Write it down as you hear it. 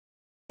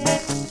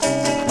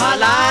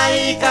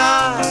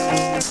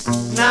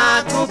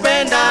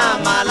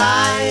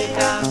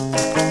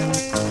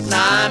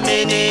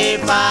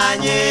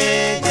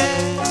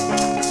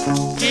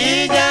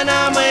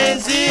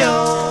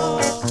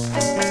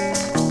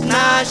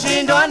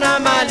nashindwa na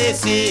mali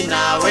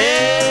sina we,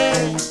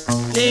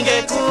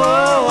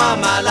 ningekuoa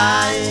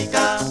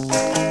malaika.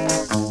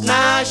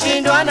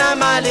 Nashindwa na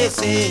mali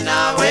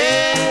sina we,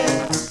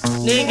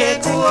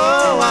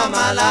 ningekuoa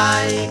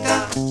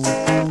malaika.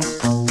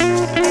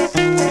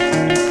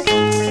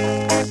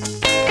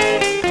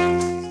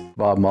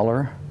 Bob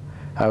Muller.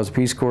 I was a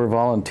Peace Corps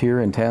volunteer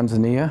in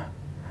Tanzania,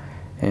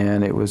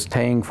 and it was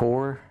Tang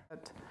 4.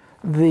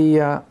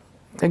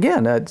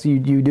 Again,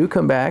 you do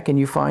come back and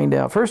you find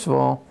out, first of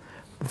all,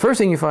 the first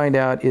thing you find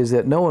out is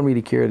that no one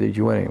really cared that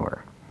you went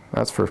anywhere.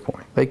 That's the first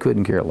point. They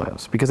couldn't care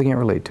less because they can't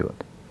relate to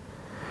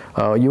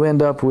it. You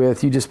end up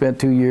with, you just spent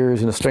 2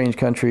 years in a strange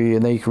country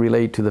and they can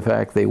relate to the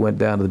fact they went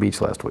down to the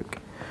beach last week.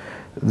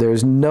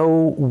 There's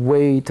no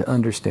way to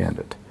understand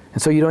it.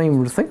 And so you don't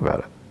even think about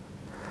it.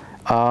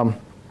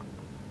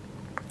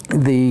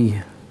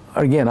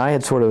 Again, I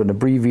had sort of an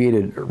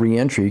abbreviated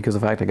re-entry because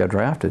of the fact I got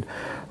drafted,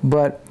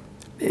 but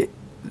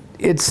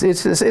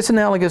it's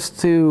analogous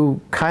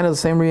to kind of the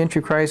same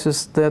re-entry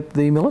crisis that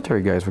the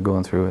military guys were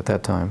going through at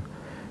that time,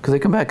 because they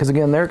come back, because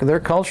again,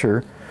 their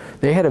culture,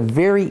 they had a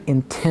very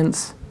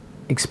intense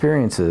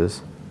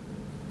experiences,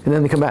 and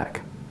then they come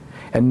back,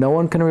 and no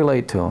one can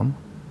relate to them,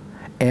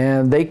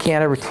 and they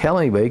can't ever tell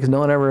anybody because no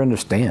one ever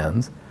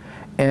understands,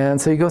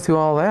 and so you go through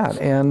all that,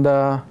 and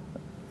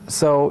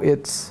so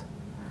it's.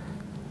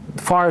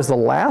 As far as the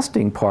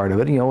lasting part of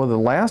it, you know, the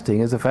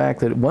lasting is the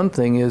fact that one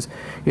thing is,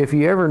 if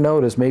you ever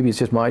notice, maybe it's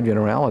just my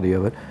generality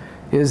of it,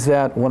 is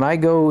that when I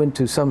go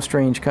into some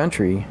strange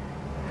country,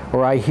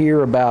 or I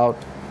hear about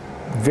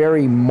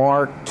very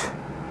marked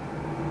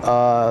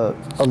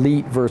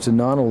elite versus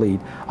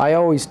non-elite, I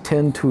always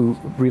tend to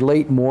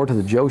relate more to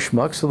the Joe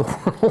Schmucks of the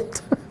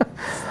world.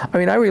 I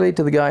mean, I relate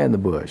to the guy in the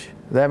bush.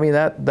 I mean,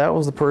 that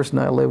was the person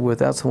I lived with.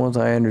 That's the ones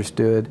I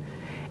understood.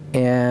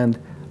 And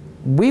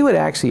we would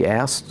actually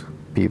ask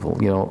people,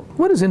 you know,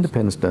 what has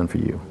independence done for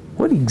you?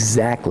 What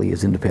exactly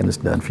has independence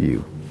done for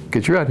you?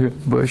 Because you're out here in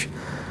the bush.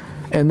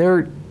 And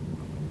their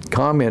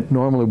comment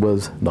normally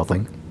was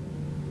nothing.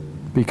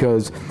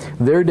 Because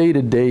their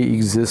day-to-day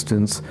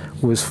existence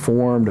was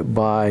formed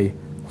by,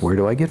 where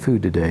do I get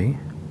food today?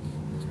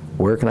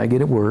 Where can I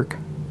get at work?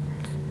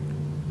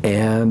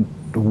 And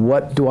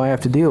what do I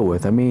have to deal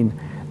with? I mean,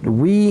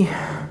 we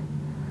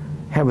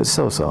have it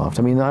so soft.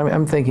 I mean,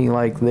 I'm thinking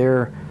like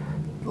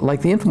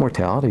like the infant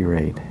mortality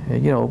rate,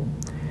 you know,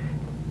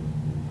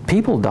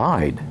 people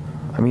died.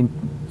 I mean,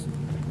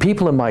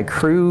 people in my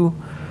crew,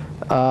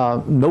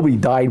 nobody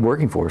died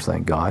working for us,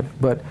 thank God,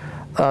 but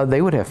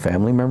they would have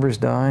family members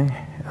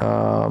die,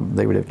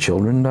 they would have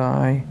children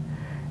die,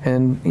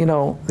 and you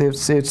know, it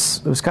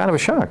was kind of a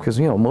shock, because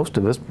you know, most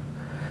of us,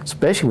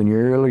 especially when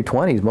you're in your early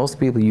 20s, most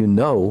people you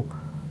know,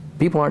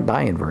 people aren't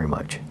dying very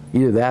much.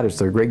 Either that or it's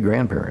their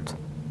great-grandparents.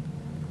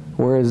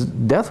 Whereas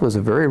death was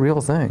a very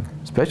real thing,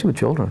 especially with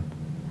children.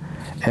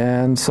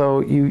 And so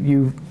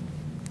you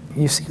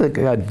see like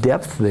a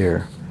depth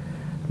there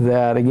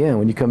that, again,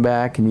 when you come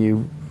back and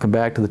you come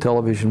back to the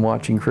television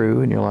watching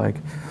crew and you're like,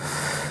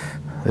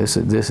 this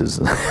is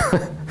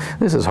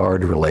this is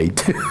hard to relate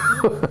to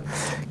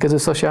because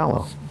it's so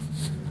shallow.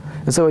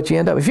 And so what you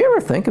end up, if you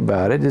ever think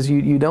about it, is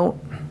you don't,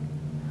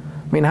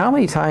 I mean, how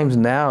many times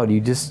now do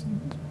you just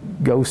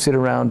go sit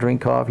around,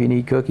 drink coffee and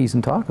eat cookies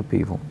and talk with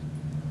people?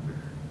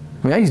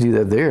 I mean, I used to do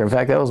that there. In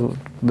fact,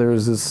 there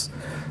was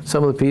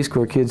some of the Peace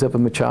Corps kids up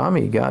in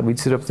Machami. God, we'd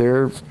sit up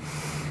there.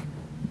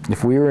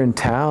 If we were in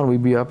town,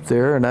 we'd be up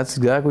there, and that's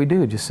exactly what we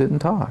do, just sit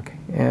and talk.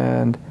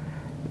 And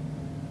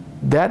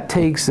that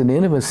takes an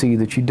intimacy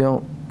that you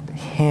don't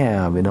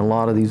have in a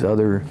lot of these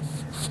other,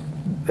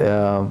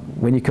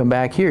 when you come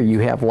back here, you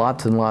have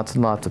lots and lots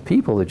and lots of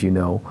people that you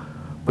know,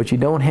 but you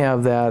don't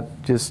have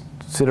that just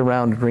sit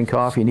around and drink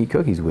coffee and eat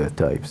cookies with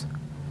types.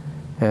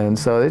 And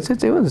so it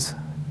was,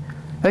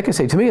 like I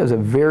say, to me it was a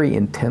very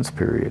intense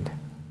period.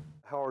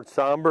 Howard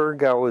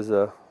Somberg, I was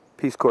a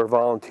Peace Corps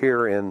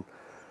volunteer in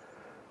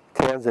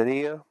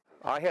Tanzania.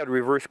 I had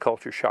reverse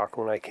culture shock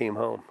when I came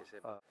home.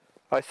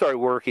 I started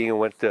working and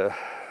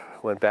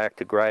went back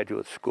to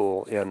graduate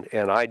school, and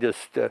I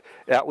just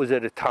that was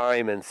at a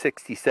time in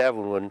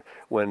 '67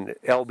 when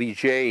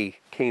LBJ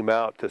came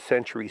out to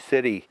Century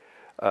City,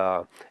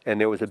 and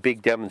there was a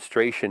big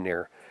demonstration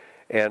there,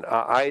 and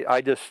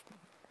I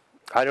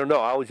don't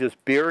know, I was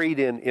just buried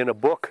in a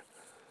book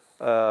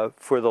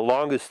for the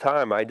longest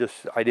time. I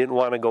didn't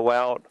want to go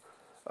out.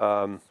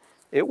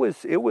 It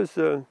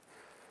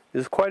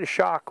was quite a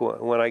shock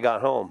when I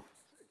got home.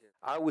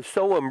 I was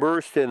so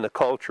immersed in the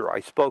culture. I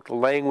spoke the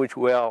language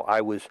well.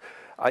 I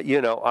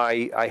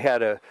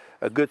had a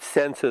good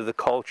sense of the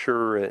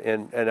culture,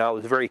 and I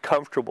was very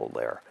comfortable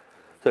there.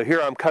 So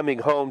here I'm coming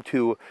home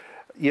to,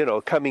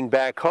 coming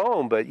back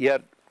home, but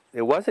yet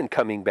it wasn't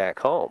coming back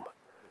home.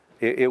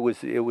 It was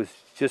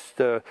just,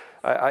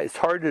 it's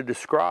hard to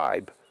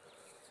describe.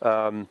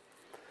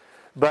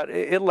 But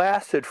it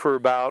lasted for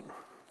about,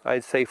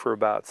 I'd say for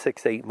about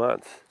 6-8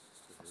 months.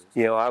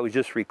 I was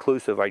just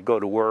reclusive. I'd go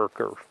to work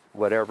or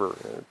whatever,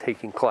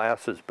 taking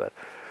classes, but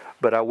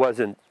I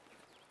wasn't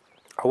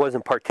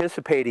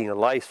participating in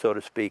life, so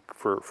to speak,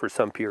 for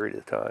some period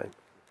of time.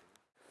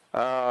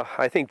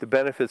 I think the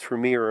benefits for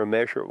me are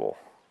immeasurable.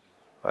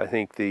 I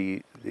think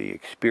the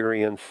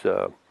experience,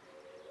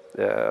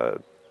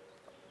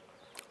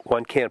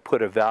 one can't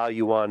put a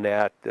value on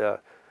that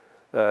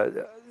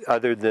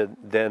other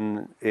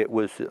than it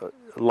was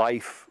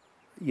life,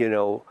 you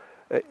know,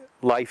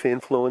 life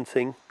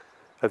influencing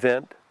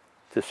event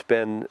to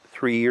spend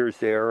 3 years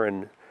there,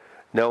 and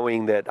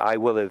knowing that I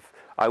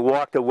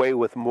walked away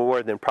with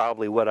more than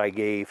probably what I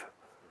gave,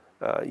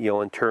 you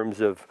know, in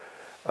terms of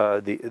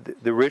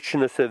the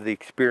richness of the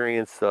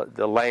experience,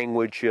 the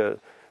language,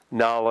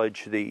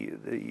 knowledge, the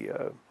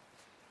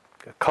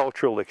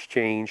cultural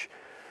exchange.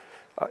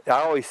 I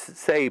always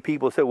say,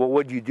 people say, well,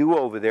 what did you do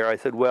over there? I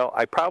said, well,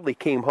 I probably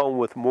came home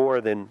with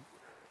more than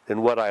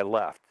what I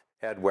left.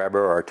 Ed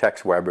Weber, or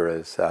Tex Weber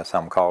as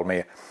some called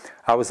me.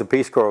 I was a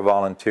Peace Corps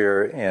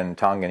volunteer in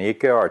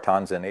Tanganyika, or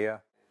Tanzania.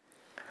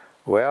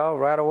 Well,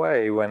 right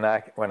away when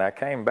I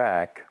came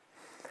back,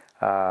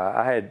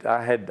 I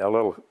had a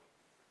little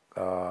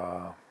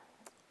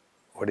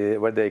what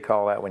did they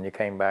call that when you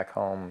came back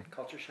home?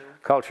 Culture shock.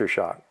 Culture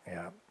shock,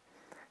 yeah.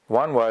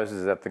 One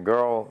was that the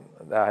girl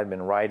that I had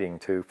been writing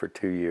to for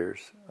 2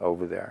 years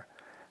over there,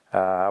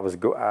 I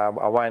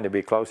wanted to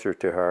be closer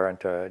to her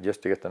and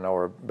just to get to know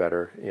her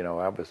better. You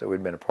know,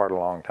 we'd been apart a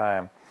long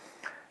time,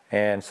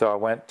 and so I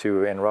went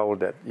to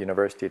enrolled at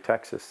University of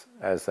Texas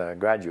as a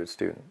graduate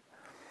student.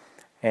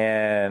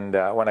 And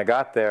when I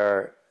got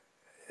there,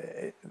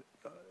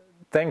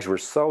 things were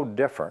so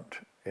different.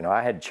 You know,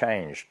 I had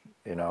changed.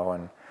 You know,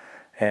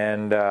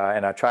 and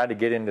I tried to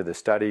get into the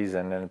studies,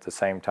 and then at the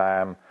same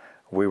time,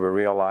 I was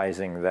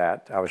realizing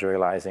that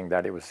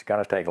it was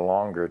going to take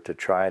longer to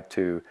try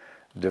to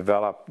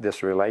develop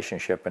this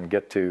relationship and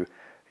get to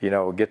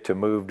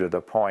move to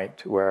the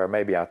point where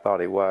maybe I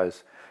thought it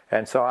was.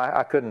 And so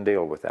I couldn't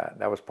deal with that.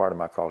 That was part of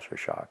my culture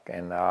shock.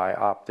 And I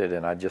opted,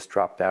 and I just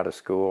dropped out of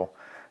school,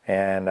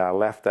 and I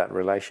left that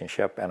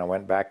relationship, and I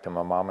went back to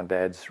my mom and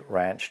dad's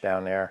ranch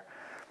down there.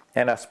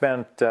 And I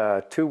spent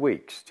 2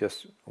 weeks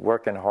just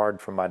working hard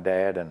for my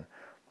dad and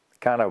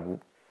kind of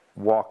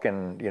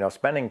walking, you know,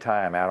 spending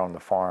time out on the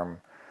farm,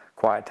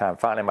 quiet time.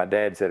 Finally, my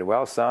dad said,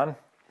 well, son,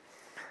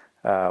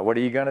 what are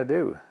you going to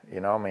do?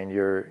 You know, I mean,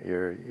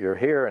 you're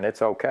here, and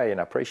it's okay, and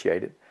I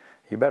appreciate it.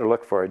 You better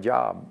look for a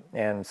job.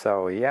 And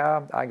so,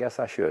 yeah, I guess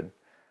I should.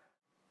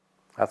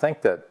 I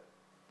think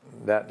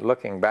that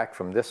looking back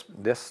from this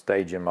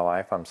stage in my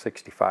life, I'm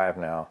 65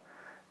 now,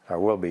 or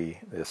will be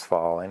this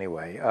fall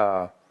anyway,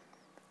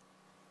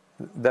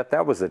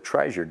 that was a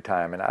treasured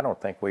time, and I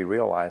don't think we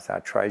realized how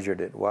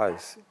treasured it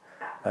was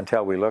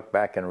until we look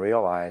back and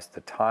realize the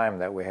time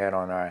that we had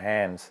on our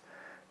hands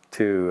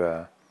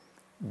to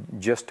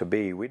just to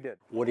be. We did.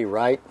 Woody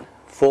Wright,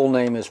 full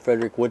name is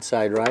Frederick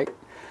Woodside Wright.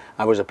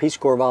 I was a Peace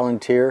Corps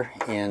volunteer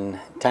in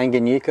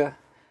Tanganyika.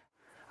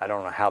 I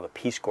don't know how the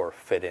Peace Corps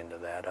fit into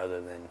that, other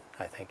than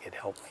I think it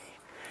helped me.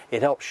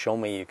 It helped show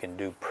me you can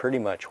do pretty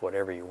much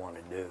whatever you want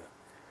to do.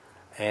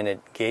 And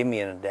it gave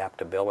me an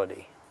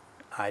adaptability.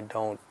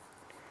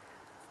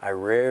 I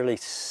rarely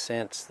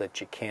sense that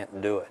you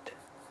can't do it.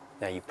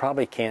 Now, you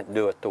probably can't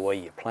do it the way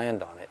you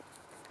planned on it,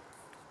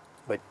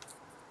 but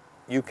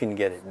you can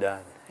get it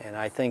done. And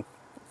I think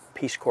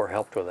Peace Corps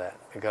helped with that,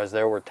 because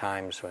there were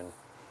times when,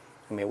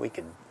 I mean, we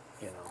could,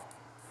 you know,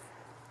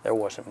 there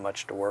wasn't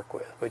much to work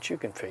with, but you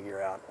can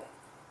figure out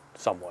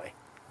some way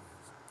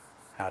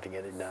how to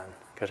get it done.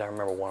 Because I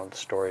remember one of the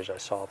stories I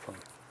saw from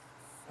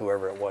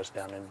whoever it was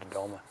down in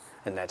Dodoma,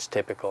 and that's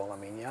typical. I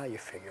mean, yeah, you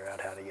figure out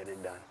how to get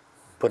it done.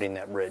 Putting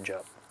that bridge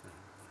up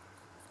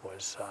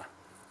was,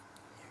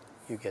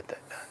 you get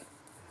that done,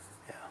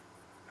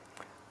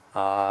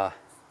 yeah.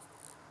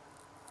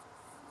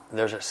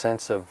 There's a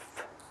sense of,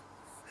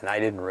 and I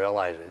didn't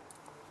realize it,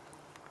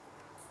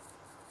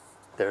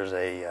 there's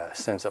a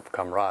sense of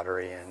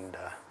camaraderie and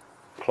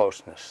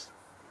closeness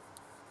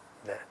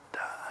that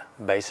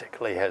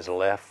basically has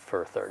left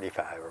for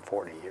 35 or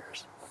 40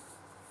 years.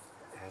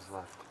 Has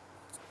left.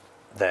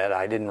 That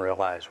I didn't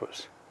realize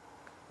was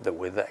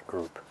with that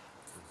group.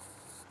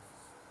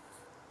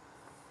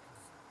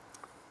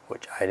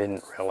 Which I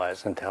didn't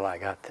realize until I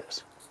got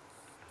this.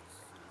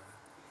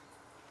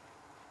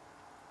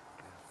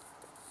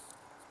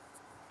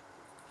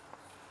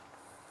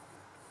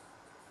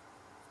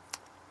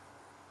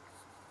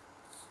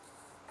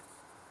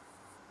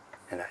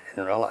 And I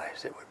didn't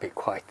realize it would be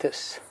quite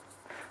this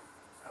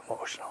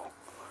emotional.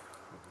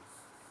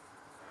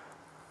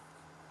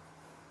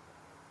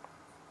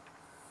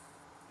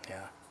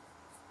 Yeah.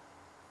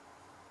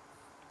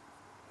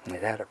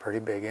 It had a pretty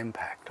big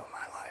impact on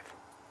my life.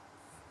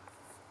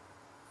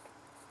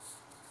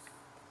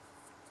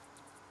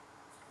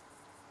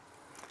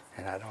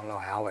 And I don't know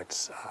how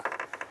it's,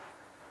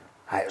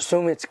 I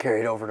assume it's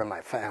carried over to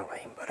my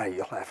family, but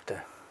you'll have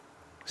to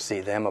see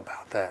them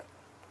about that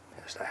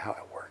as to how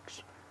it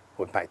works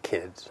with my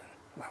kids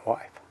and my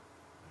wife.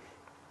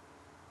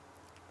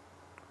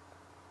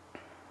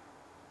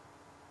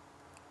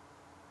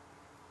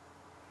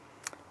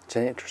 It's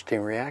an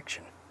interesting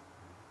reaction.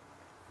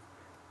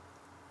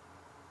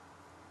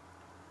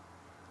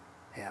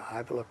 Yeah,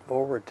 I've looked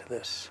forward to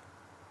this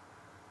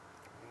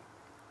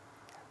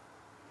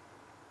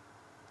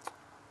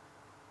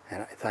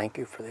And I thank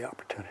you for the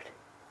opportunity.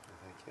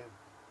 Thank you.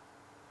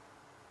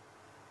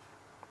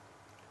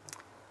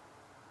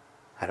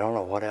 I don't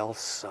know what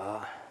else.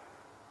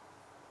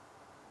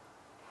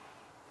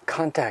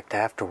 Contact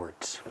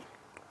afterwards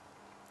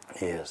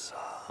is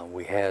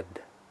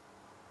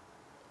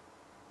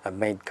I've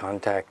made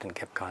contact and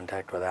kept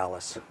contact with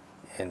Alice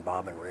and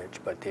Bob and Rich,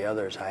 but the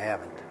others I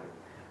haven't.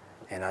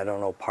 And I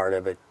don't know, part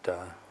of it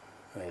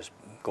is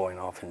going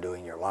off and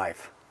doing your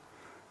life.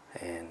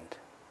 And,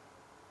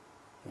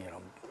 you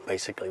know,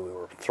 basically we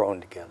were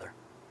thrown together.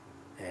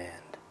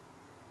 And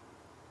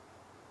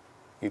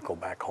you go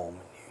back home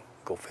and you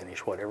go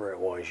finish whatever it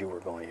was you were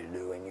going to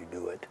do, and you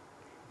do it.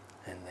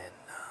 And then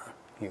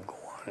you go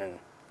on, and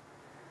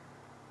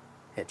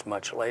it's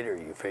much later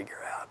you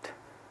figure out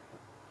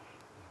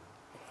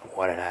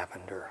what had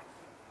happened, or,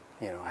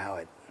 you know, how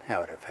it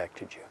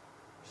affected you.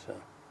 So,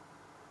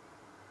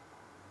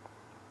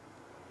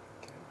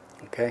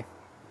 okay.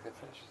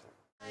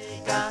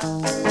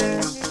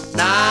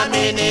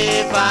 Nami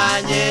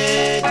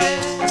nifanyeje,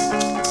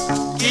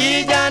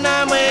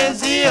 kijana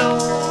mwenzio,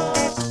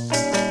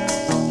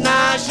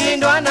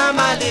 nashindwa na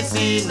mali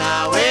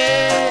sina.